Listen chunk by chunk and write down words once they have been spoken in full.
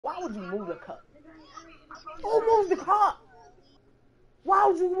would you move the cup? Who moves the cup? Why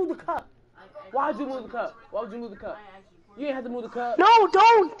would you move the cup? Why would you move the cup? Why would you move the cup? You ain't have to move the cup. No,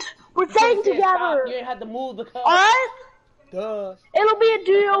 don't. We're staying together. Stop. You ain't have to move the cup. Alright? Duh. It'll be a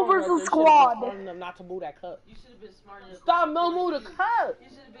duo versus squad. Smart enough not to move that cup. You should have been smart enough. Stop, no move the cup.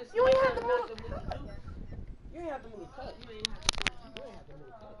 You ain't have to move the cup. You ain't have to move the cup. You ain't have to move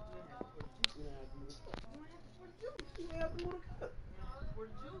the cup. You ain't have to move the cup. You ain't have to move the cup. For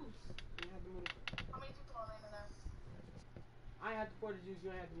the juice. You ain't have to move the cup. How many people are in there? I ain't have to pour the juice.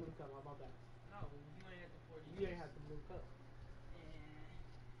 You ain't have to move the cup. How about that? No, you ain't have to pour the juice. You ain't have to move the cup.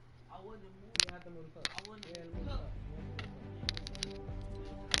 I wouldn't have moved. You ain't have to move the cup. I wouldn't have moved the cup.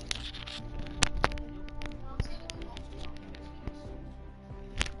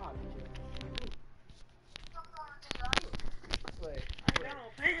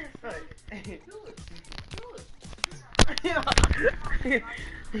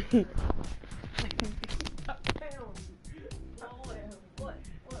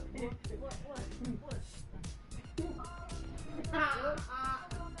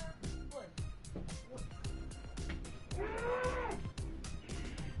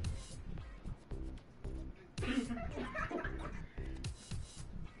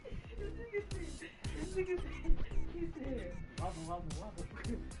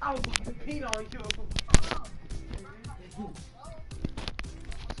 I was about to pee on you.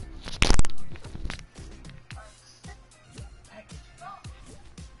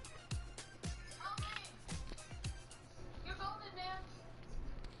 You're golden, man.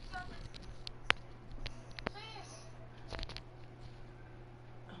 Please.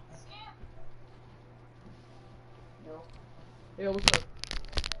 Scamp. Yo, what's up?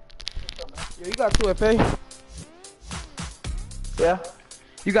 Yo, you got 2FA? Yeah.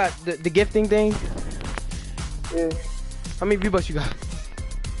 You got the gifting thing? Yeah. How many V-Bucks you got?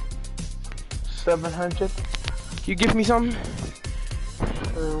 700. Can you give me something?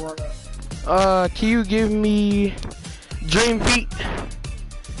 Can you give me Dream Feet?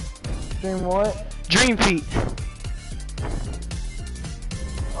 Dream what? Dream Feet.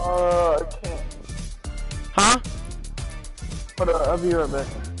 I can't. Huh? Hold on, I'll be right back.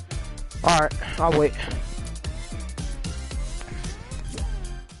 Alright, I'll wait.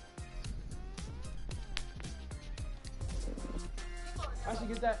 I should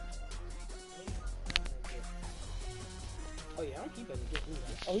get that. Oh yeah, I don't keep it.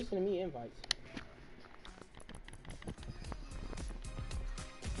 Oh, he's sending me invites.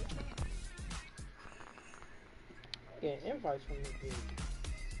 Yeah, invites from this dude.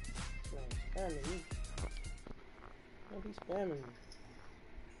 Man, spamming me. Man, he's spamming me.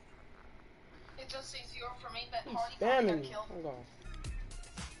 It just says you're from main bet He's party. spamming me. Hold on.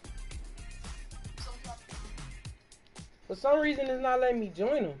 For some reason, it's not letting me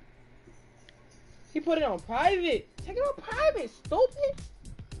join him. He put it on private. Take it on private, stupid.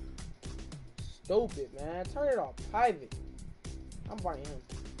 Stupid, man. Turn it on private. I'm inviting him.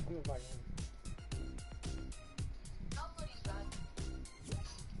 I'm inviting him.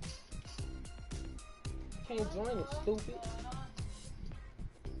 Can't join it, stupid.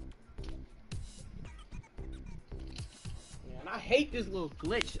 Man, I hate this little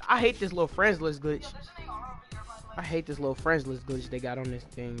glitch. I hate this little friends list glitch. I hate this little friends list glitch they got on this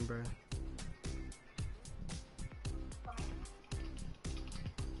thing, bro.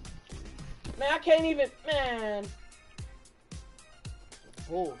 Man, I can't even, man.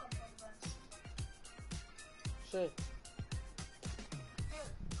 Oh. Shit.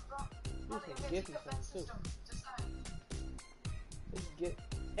 You can get me some too. Let's get.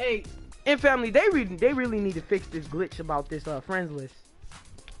 Hey, and family, they really need to fix this glitch about this friends list.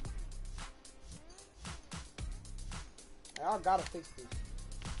 I gotta fix this.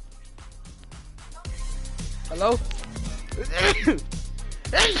 Hello?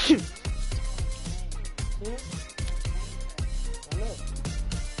 I know.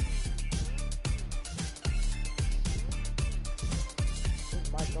 This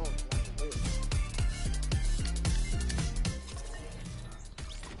mic on.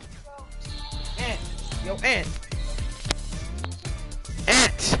 Ant. Yo, Ant.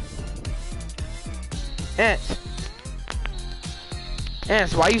 Ant. Ant.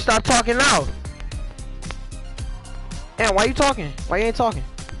 Ants, why you stop talking now? Ant, why you talking? Why you ain't talking?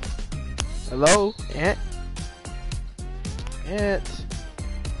 Hello? Ant? Ant?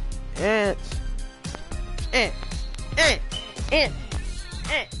 Ant? Ant? Ant? Ant?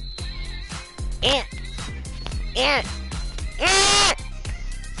 Ant? Ant? Ant? Ant?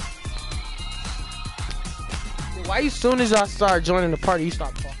 Why as soon as I start joining the party, you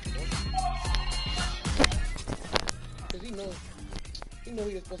stop talking? Cause he You know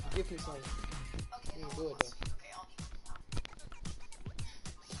he was supposed to give me something. He didn't do it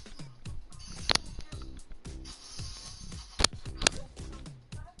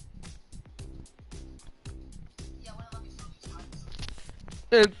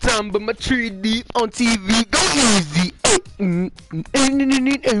though. And time but my 3D on TV, go easy.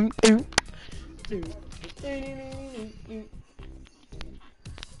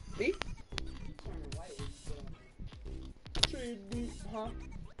 See? 3D, huh?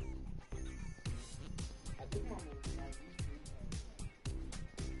 I think my mom was like,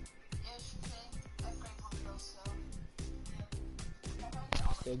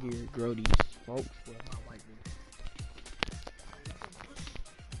 still get your grody smoke with my white girl.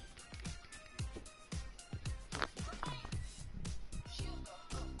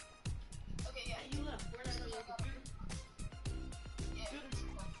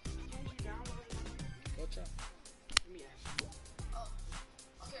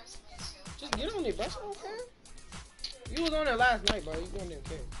 Just get on it, bro. Okay. You was on there last night, bro. You on there,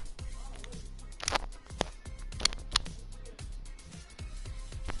 okay?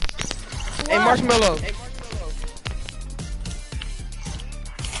 Hey, Marshmallow.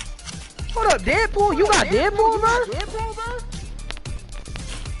 Hold up, Deadpool. You got Deadpool, bro?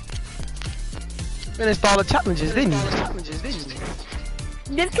 Finished all the challenges, didn't you?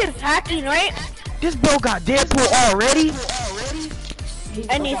 This kid's hacking, right? This bro got Deadpool already?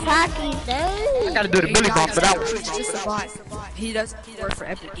 And he's hacking. I gotta do the Billy Bump for that one. He's just a bot. He doesn't work for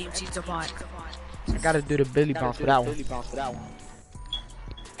Epic Games. He's a bot. I gotta do the Billy Bump for that one.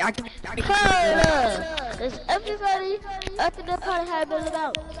 I can. Does everybody up in the party have Billy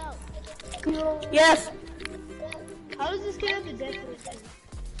Bounce? Yes. How is this kid have the Deadpool?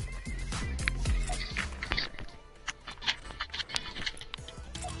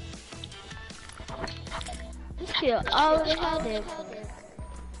 This kid already had it.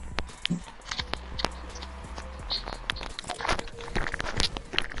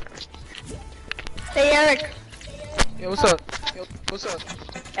 Hey Eric. Yo, what's up?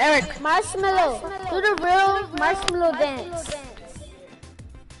 Eric. Marshmallow. Do the real marshmallow dance.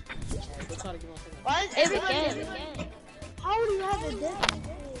 Why is Eric in? How do you have a dance?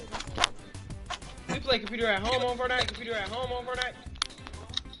 We play computer at home on Fortnite.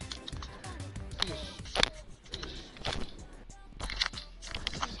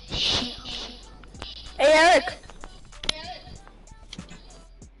 Hey Eric.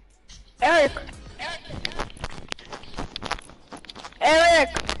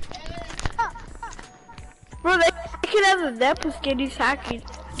 Bro, they can have a Deadpool skin, he's hacking.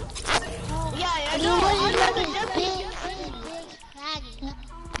 Yeah, I know.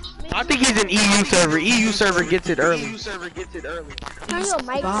 I think he's an EU server. EU server gets it early. Turn your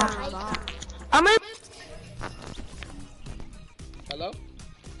mic on. I'm in. Hello?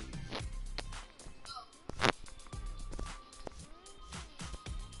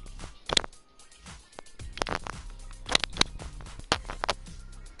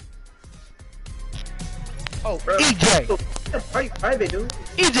 Oh, EJ. Private, dude.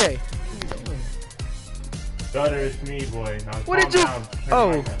 EJ. Stutter, it's me, boy. Now What did you?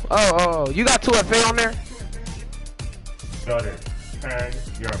 Oh. You got 2FA on there? Stutter, turn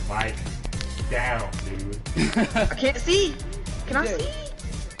your mic down, dude. I can't see. Can I see?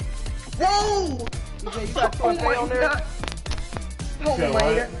 Whoa! EJ, you got 2FA on there? Oh Said my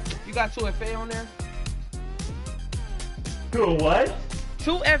what? god. You got 2FA on there? To a what?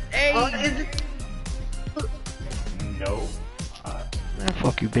 2FA. Is it? No. Man,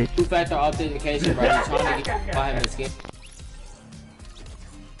 fuck you, bitch. Two-factor authentication, bro. You're trying to get behind the skin.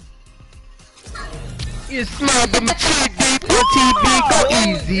 You smile, but my TV, on TV, go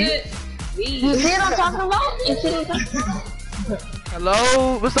easy. You see what I'm talking about?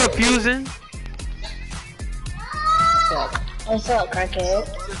 Hello, what's up, Fusion? What's up, crackhead?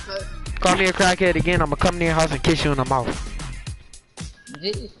 Call me a crackhead again, I'ma come to your house and kiss you in the mouth.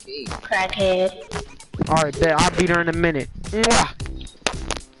 Crackhead. Alright, bet, I'll be there in a minute. Mwah.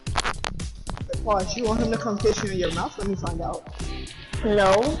 Watch, you want him to come kiss you in your mouth? Let me find out.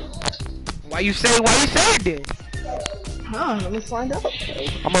 No. Why you say it then? Huh, let me find out.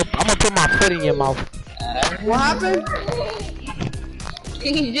 I'ma put my foot in your mouth. What happened?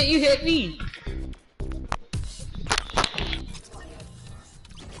 You hit me.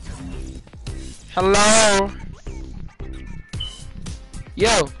 Hello?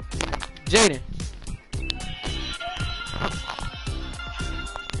 Yo, Jaden.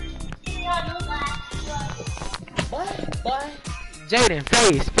 What? Jaden,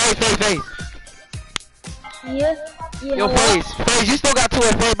 face. Yeah. Yo, face, you still got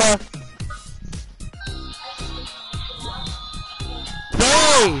 2FA, bro?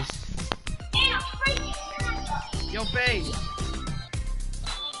 Face. Yo, Face.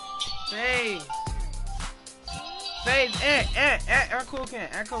 Face. Face. Air cool can.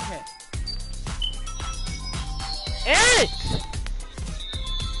 Air cool can. Ant!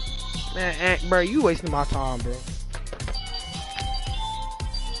 Man, Ant, bro, you wasting my time, bro.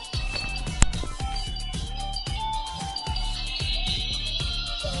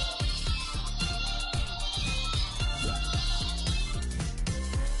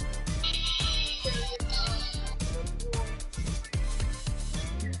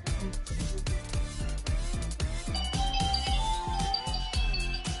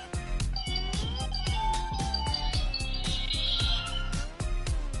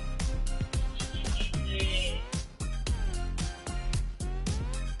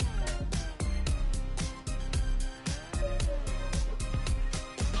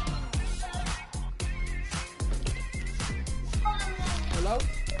 Hello?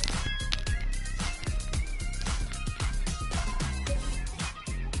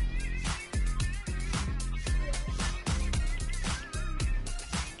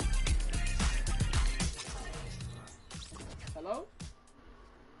 Hello?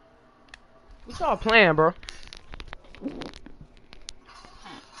 What y'all playing, bro?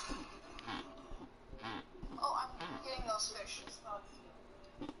 Oh, I'm getting those fish.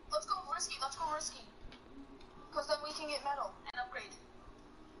 Let's go risky. Let's go risky. Because then we can get metal and upgrade.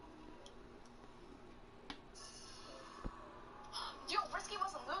 Yo, risky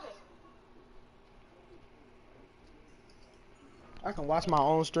wasn't looted. I can watch my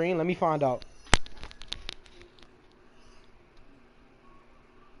own stream. Let me find out.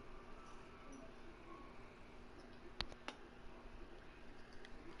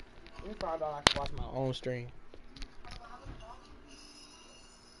 Let me find out I can watch my own stream.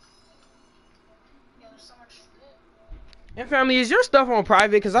 Yeah, there's so much loot. And family, is your stuff on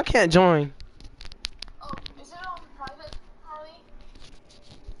private? Because I can't join. Oh, is it on private, Harley?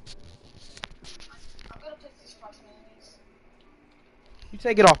 I'm gonna pick these proximities. You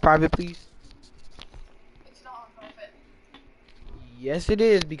take it off private, please. It's not on private. Yes, it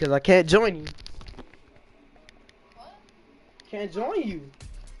is, because I can't join you. What? Can't join you.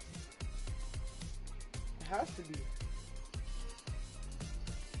 It has to be.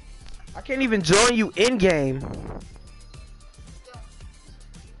 I can't even join you in-game.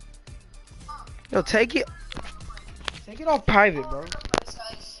 Yo, take it. Take it off private, bro. Nice,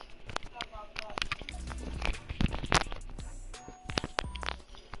 guys.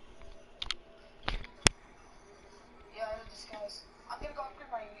 Yeah, I heard this, guys. I'm gonna go upgrade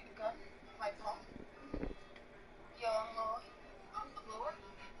my gun, my pump. Yo, I'm lower. I'm lower.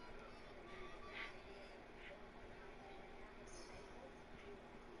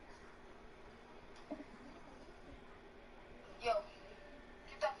 Yo,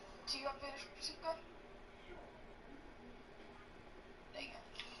 get that. Do you have finished pursuit gun? Dang it.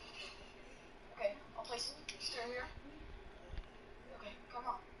 Okay, I'll place it. Steer here. Okay, come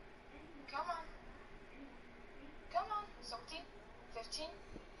on. Come on. Come on. 17, 15,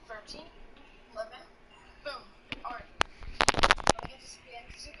 13, 11. Boom. Alright. Let me get this again.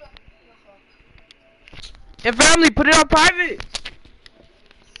 Pursuit gun. Beautiful. And family, put it on private.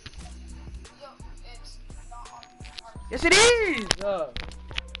 Yo, it's not on hard. Yes, it is.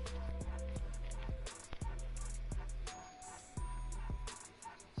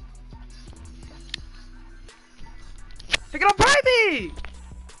 Take it on private.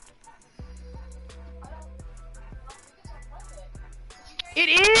 I don't think it's on private. Did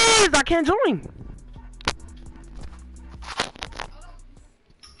you hear It is. I can't join.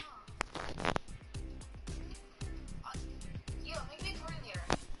 Yo, maybe it's right there.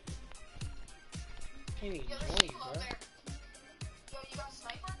 Can't even Yo, there's join you, people bro. up there. Yo, you got a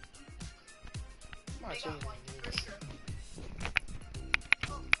sniper? I'm not They joining got one, you. for sure.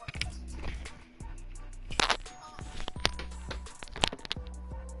 Oh, what?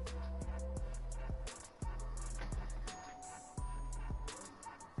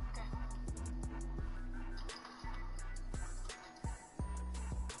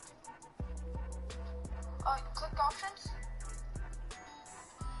 Click options.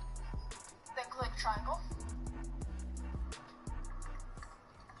 Then click triangle.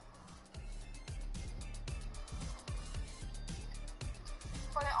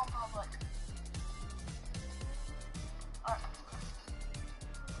 Put it on public. Alright.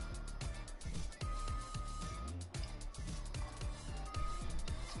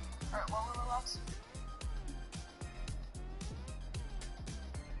 Alright, well, we'll relax.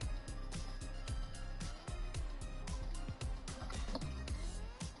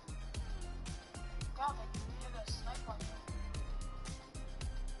 God, they're gonna snipe on you.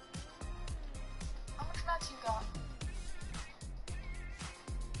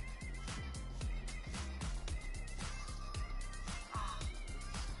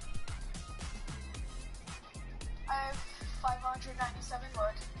 I have 597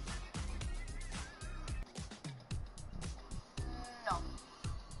 wood. No.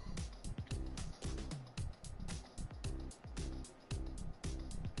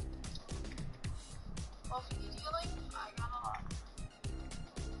 Well, if you need healing, I got a lot.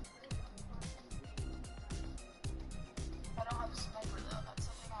 I don't have a sniper though, that's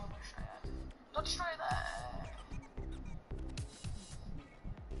something I wish I had. Don't destroy that!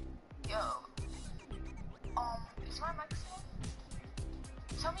 Yo. Is my mic still?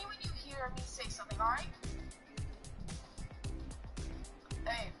 Tell me when you hear me say something, alright?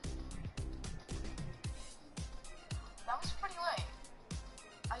 Hey. That was pretty late.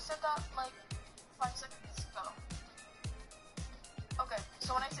 I said that like 5 seconds ago. Okay,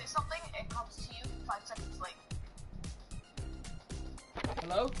 so when I say something, it comes to you 5 seconds late.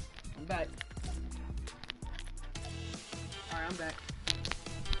 Hello? I'm back. Alright, I'm back.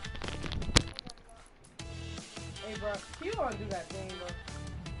 Hey, bro, you don't do that thing, bro.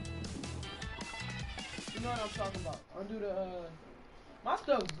 You know what I'm talking about. Undo the, my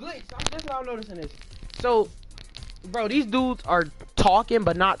stuff glitched. I'm just now noticing this. So, bro, these dudes are talking,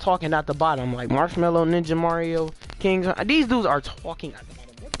 but not talking at the bottom. Like Marshmallow, Ninja Mario, Kings. These dudes are talking at the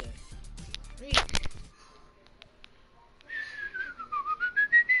bottom. What the?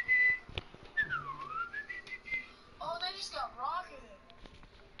 Oh, they just got rocketed.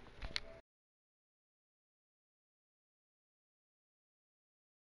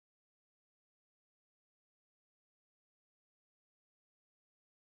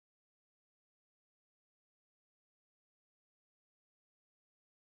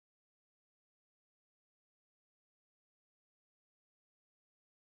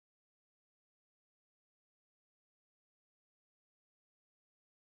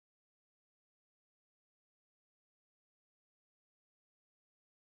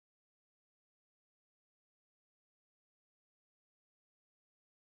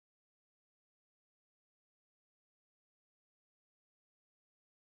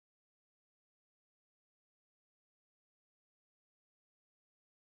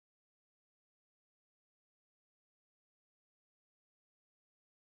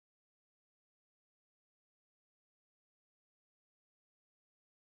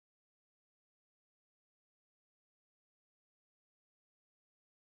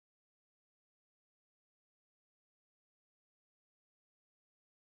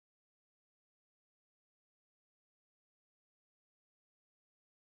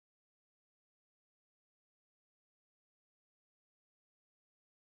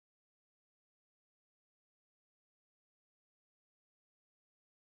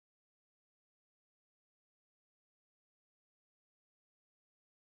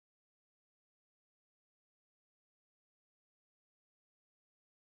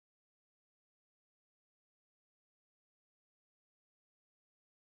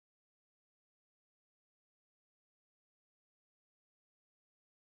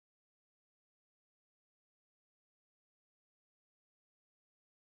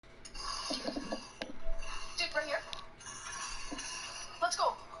 Dude, right here. Let's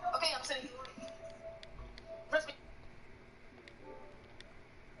go. Okay, I'm sitting. Press me.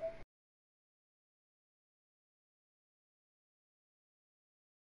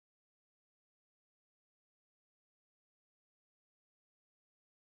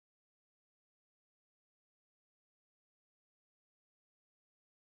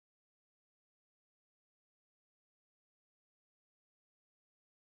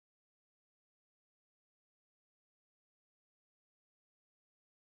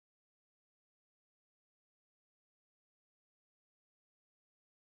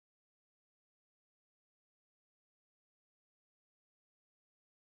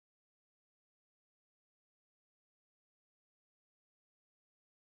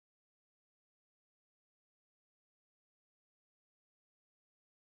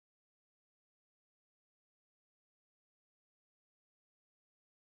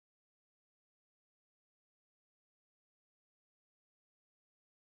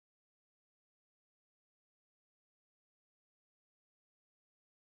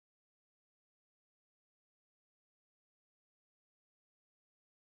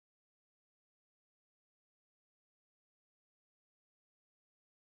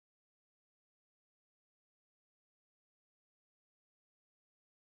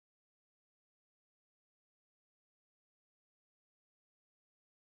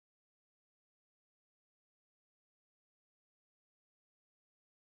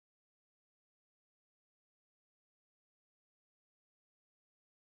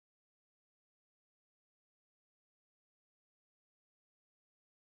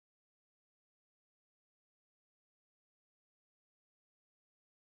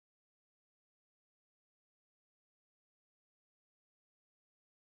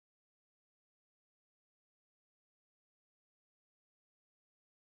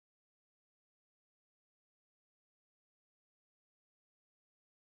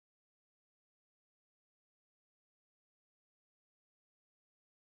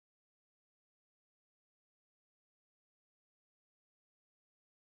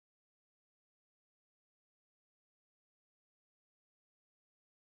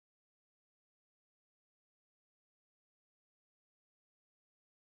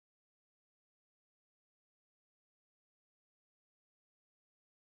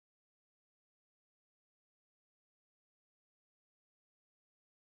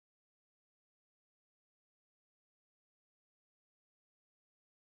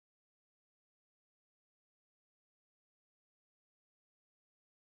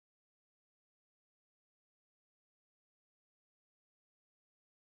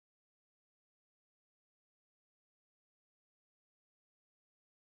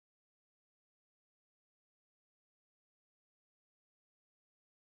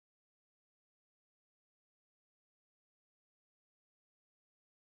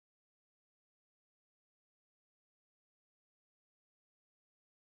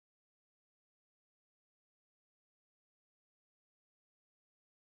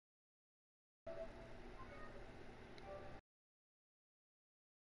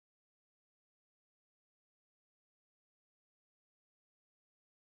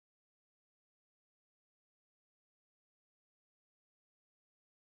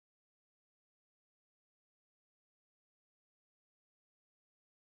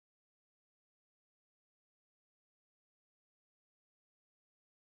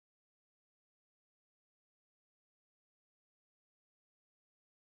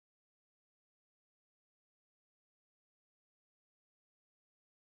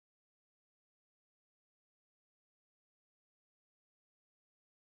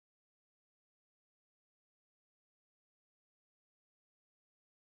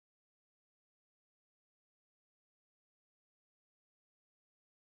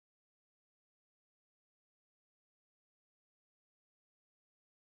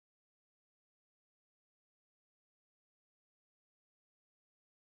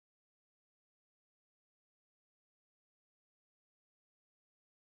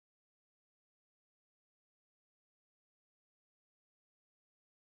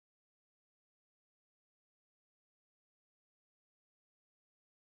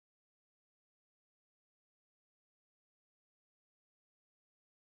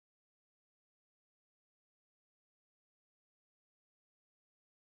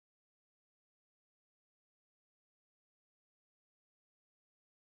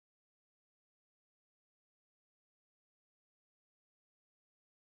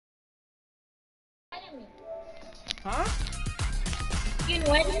 Huh? You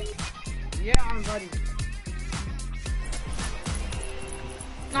invite me? Yeah, I'm ready.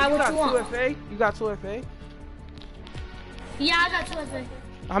 Nah, You what got you want? 2FA? You got 2FA? Yeah, I got 2FA.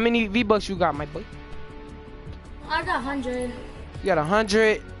 How many V-Bucks you got, my boy? I got 100. You got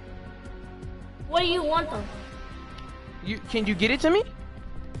 100. What do you want though? Can you get it to me?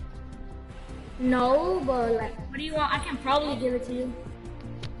 No, but like, what do you want? I can probably give it to you.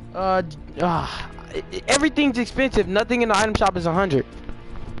 Everything's expensive. Nothing in the item shop is 100.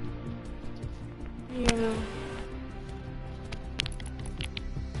 Yeah.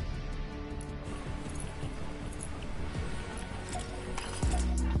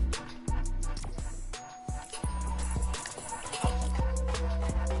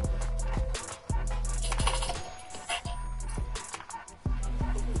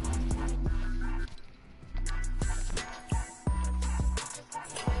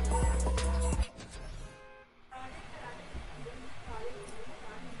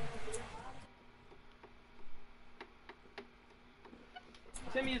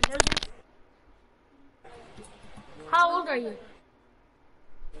 Send me his person. How old are you?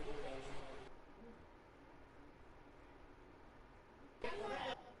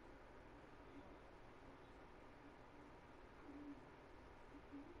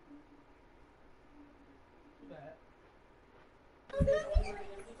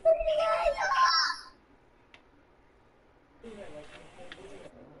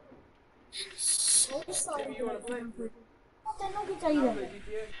 So sorry. You wanna play? Tengo que salir.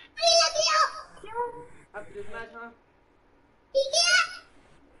 After this match, huh?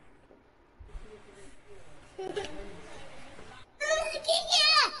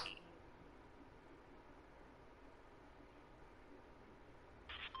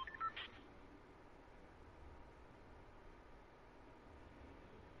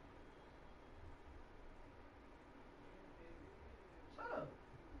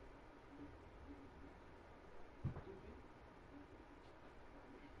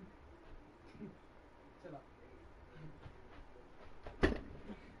 Shut up. Chill out.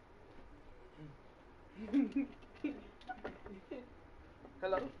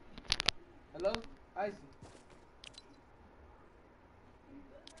 Hello? Hello? Icy.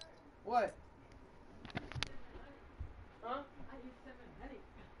 What? Huh? I use 7 headache.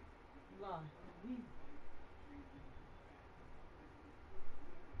 Lie.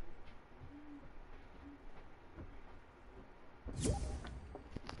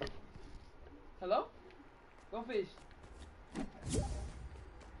 Hello? Go fish.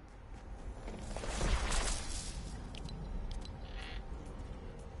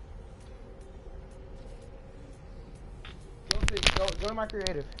 Go fish. Go join my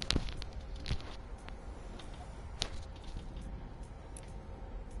creative.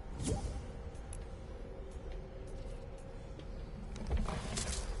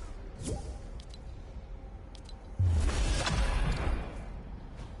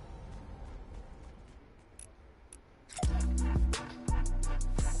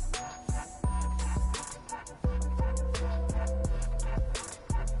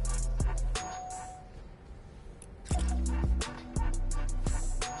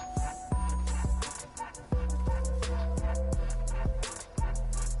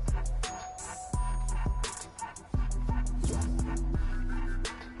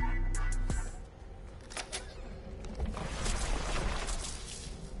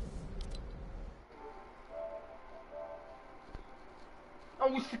 I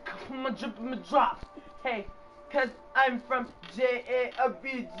wish to come my drip and my drop. Hey, cause I'm from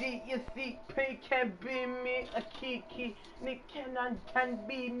J-A-W-G. You see, P can be me, a kiki. Nick can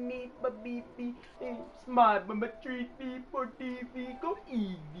be me, but be smart, but my 3D for TV, go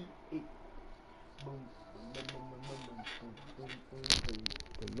easy. Hey.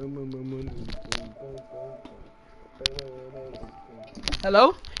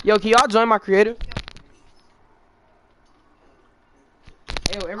 Hello? Yo, can y'all join my creative?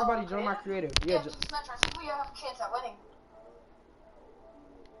 Yo, everybody join my creative. Yeah, just match. I think we have a chance at winning.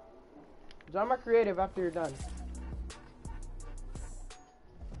 join my creative after you're done.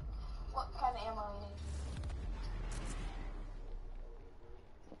 What kind of ammo you need?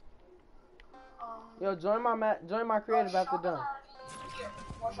 Yo, join my creative after done. Here,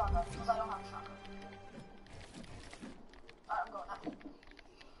 more shotgun, because I don't have a shotgun. Alright, I'm going now.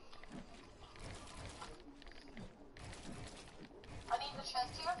 I need the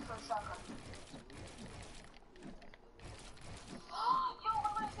chest here for a shotgun. Yo,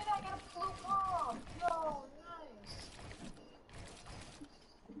 when I did I get a blue bomb? Yo, nice.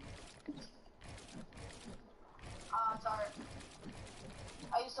 Sorry.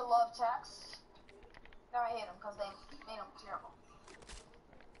 I used to love text. Now I hate them because they made them terrible.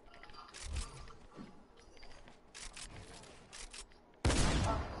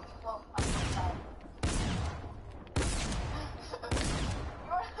 Well, I think that.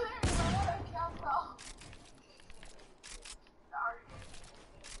 You were there, you were there, Castle. Sorry.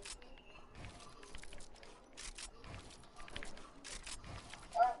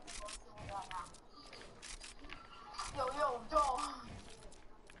 Alright, let's see what we got now. Yo, dog.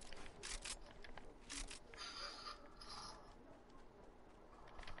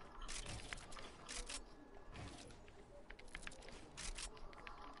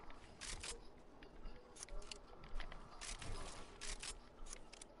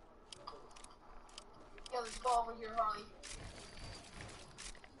 Yeah, let's go over here, Harley.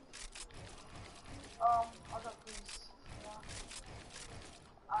 I'll go please. Yeah.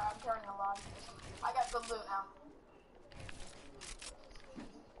 I'm carrying a lot. I got good loot now.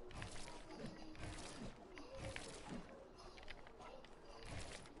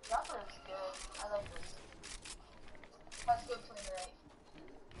 That looks good. I like this. That's good clean rate.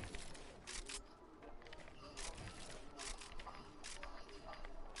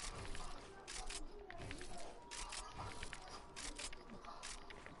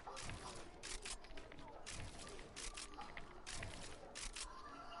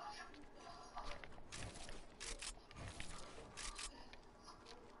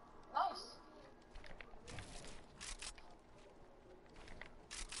 Nice.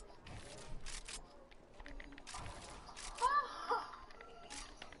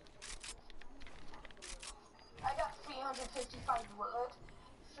 I got 355 wood,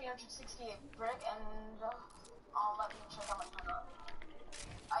 368 brick, and let me check how much I got.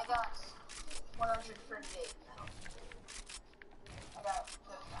 I got 138. I got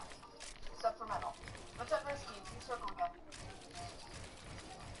good now. Except for metal. What's up, risky? Circle again.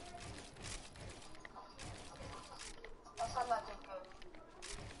 Last time that did good.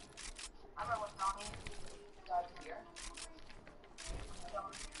 I remember when Donnie died here.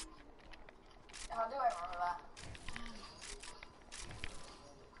 How do I remember that?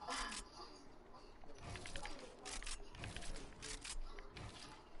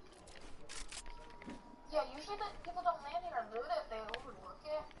 Yeah, usually the people don't land here and loot it, they overlook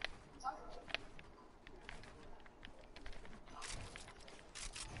it. It's unreal.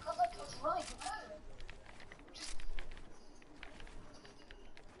 Cause like, it's really good. Just,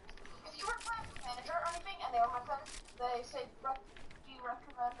 if you were playing manager or anything, and they were my friend, they say, do you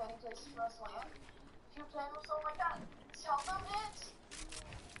recommend any places for us to land? If you're playing with someone like that, tell them it.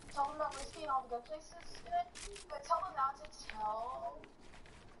 Tell them about Whiskey and all the good places in it, but tell them not to tell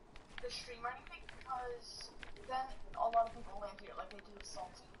the stream or anything, because then a lot of people land here like they do with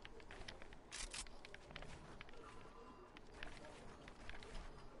Salty.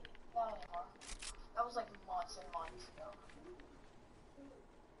 Not anymore. That was like months and months ago.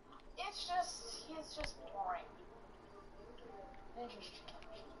 He's just boring. Interesting.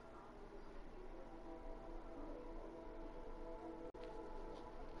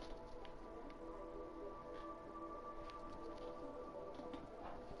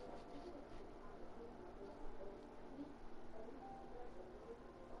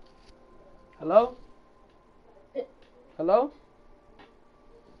 Hello? Hello?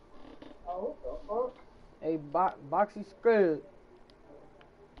 Hey, Boxy Scrub.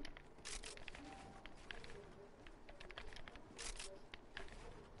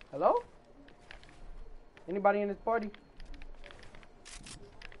 Hello? Anybody in this party?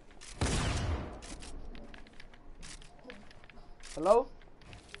 Hello?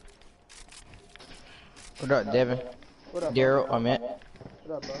 What up, Devin? What up, Daryl, bro? I'm at.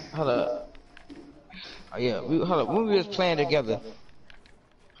 What up, bro? Hold up. Oh yeah, hold up. When we was playing together.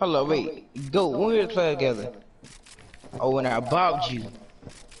 Hold up, wait. Go. When we was playing together. Oh, when I bopped you.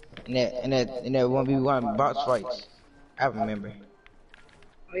 In that 1v1 box fights. I remember.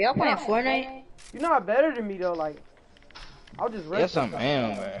 Are y'all playing Fortnite? You're not better than me though. Like, I'll just rest. Yes, I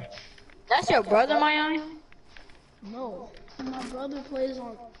am, man. That's your brother, Mayan? No, my brother plays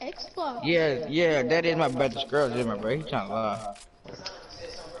on Xbox. Yeah, that is my brother Scrubs, is my bro. He trying to lie.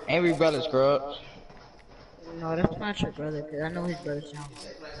 Angry brother Scrubs. No, that's not your brother, because I know his brother sounds.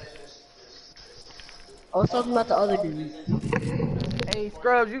 I was talking about the other dude. Hey,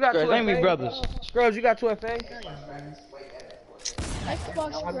 Scrubs, you got Scrubs, 2FA? ain't me brothers. Scrubs, you got 2FA?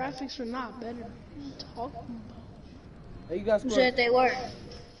 Xbox graphics are not better. What are you talking about? Hey, you got Who Scrubs? said they were?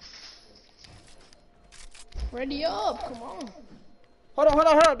 Ready up, come on. Hold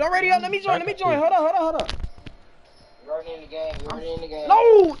on. Don't ready up. Let me join. Hold on. You're already in the game.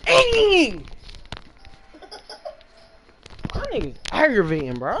 No, dang! That nigga's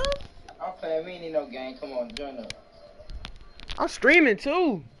aggravating, bro. I'm playing. We ain't need no game. Come on, join up. I'm streaming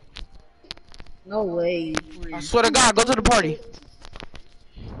too. No way. I swear to God, go to the party.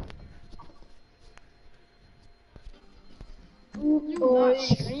 You not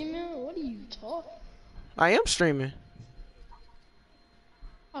streaming? What are you talking? I am streaming.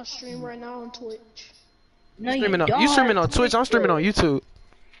 I stream right now on Twitch. No, You streaming on Twitch? I'm streaming on YouTube.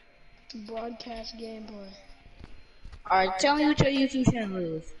 Broadcast gameplay. Alright, tell me what your YouTube channel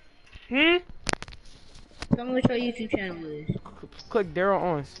is. Tell me what your YouTube channel is. Click Daryl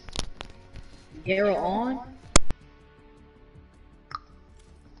Owens. Daryl on?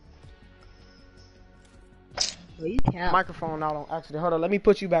 Oh, you can't. Microphone out on accident. Hold on, let me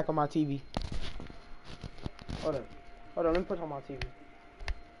put you back on my TV. Hold on, let me put you on my TV.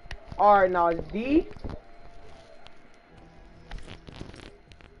 Alright, now it's D.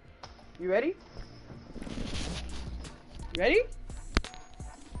 You ready? You ready?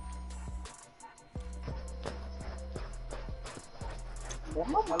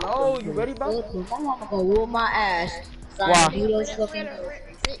 Hello, you ready, bro? My mama gonna whoop my ass. So Why? I do those fucking.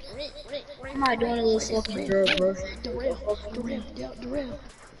 I'm not doing a little fucking drill, bro.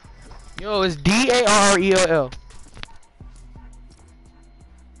 Yo, it's DARRELL.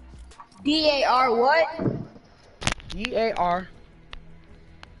 DAR what? DAR.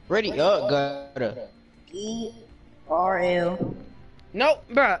 Ready up, gutter. ERL. No,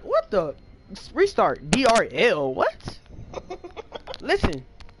 bruh, what the? Restart. DRL. What? Listen.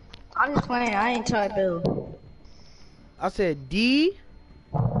 I'm just playing. I ain't type Bill. I said D.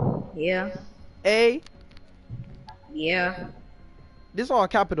 Yeah. A. Yeah. This all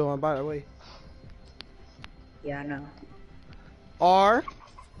capital, by the way. Yeah, I know. R.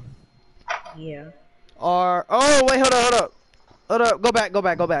 Yeah. R. Oh, wait, hold up. Go back.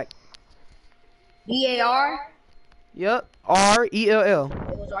 DAR? Yep. RELL. It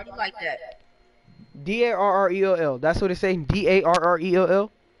was already like that. DARRELL. That's what it's saying. DARRELL.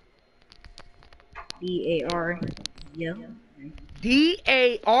 DAR. Yeah.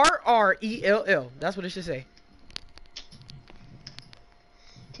 DARRELL. That's what it should say.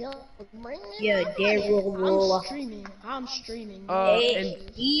 Yeah, Daryl. I'm streaming. DARRALL.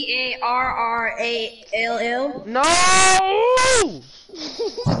 No!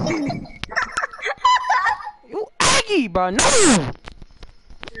 You Aggie, bro. No!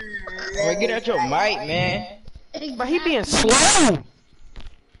 Boy, get out your mic, man. But he being slow.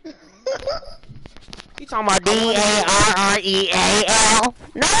 You talking about DARREAL?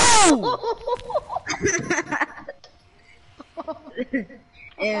 No!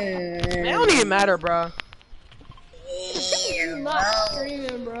 Man, it don't even matter, bro. You're not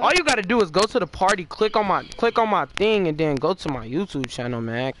streaming, bro. All you gotta do is go to the party, click on my thing, and then go to my YouTube channel,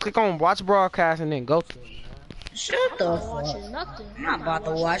 man. Click on watch broadcast, and then go to it. Shut the fuck. I'm not about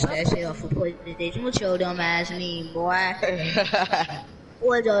to watch that shit off of PlayStation. What your dumb ass mean, boy?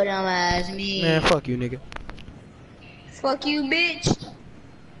 What your dumb ass mean? Man, fuck you, nigga. Fuck you, bitch.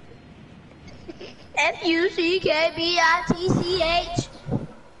 FUCKBITCH.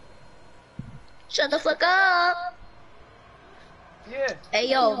 Shut the fuck up. Yeah. Hey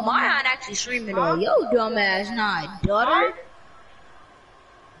yo, Marion actually streaming though. Yo, dumb ass, not Dutter.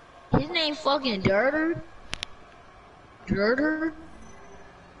 His name fucking Durter. Durter.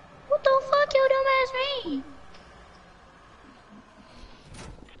 What the fuck, yo, dumb ass mean?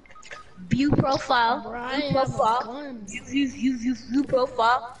 View profile. View profile. View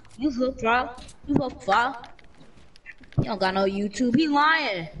profile. View profile. View profile. He don't got no YouTube. He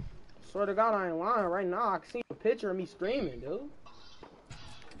lying. Swear to God, I ain't lying. Right now, I can see a picture of me streaming, dude.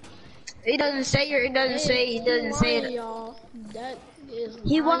 It doesn't say your. It doesn't say. It doesn't say it. Y'all. That is.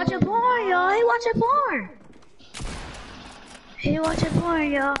 He watching porn, y'all. He watching porn. He watching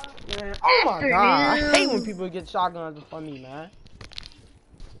porn, y'all. Man, oh my God, I hate when people get shotguns for me, man.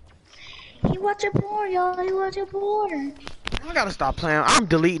 He watching porn, y'all. He watching porn. I gotta stop playing. I'm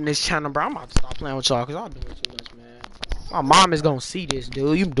deleting this channel, bro. I'm about to stop playing with y'all because y'all doing too much, man. My mom is gonna see this,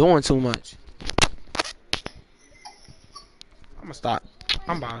 dude. You doing too much. I'm gonna stop.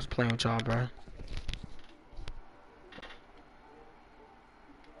 I'm about to play with y'all, bro.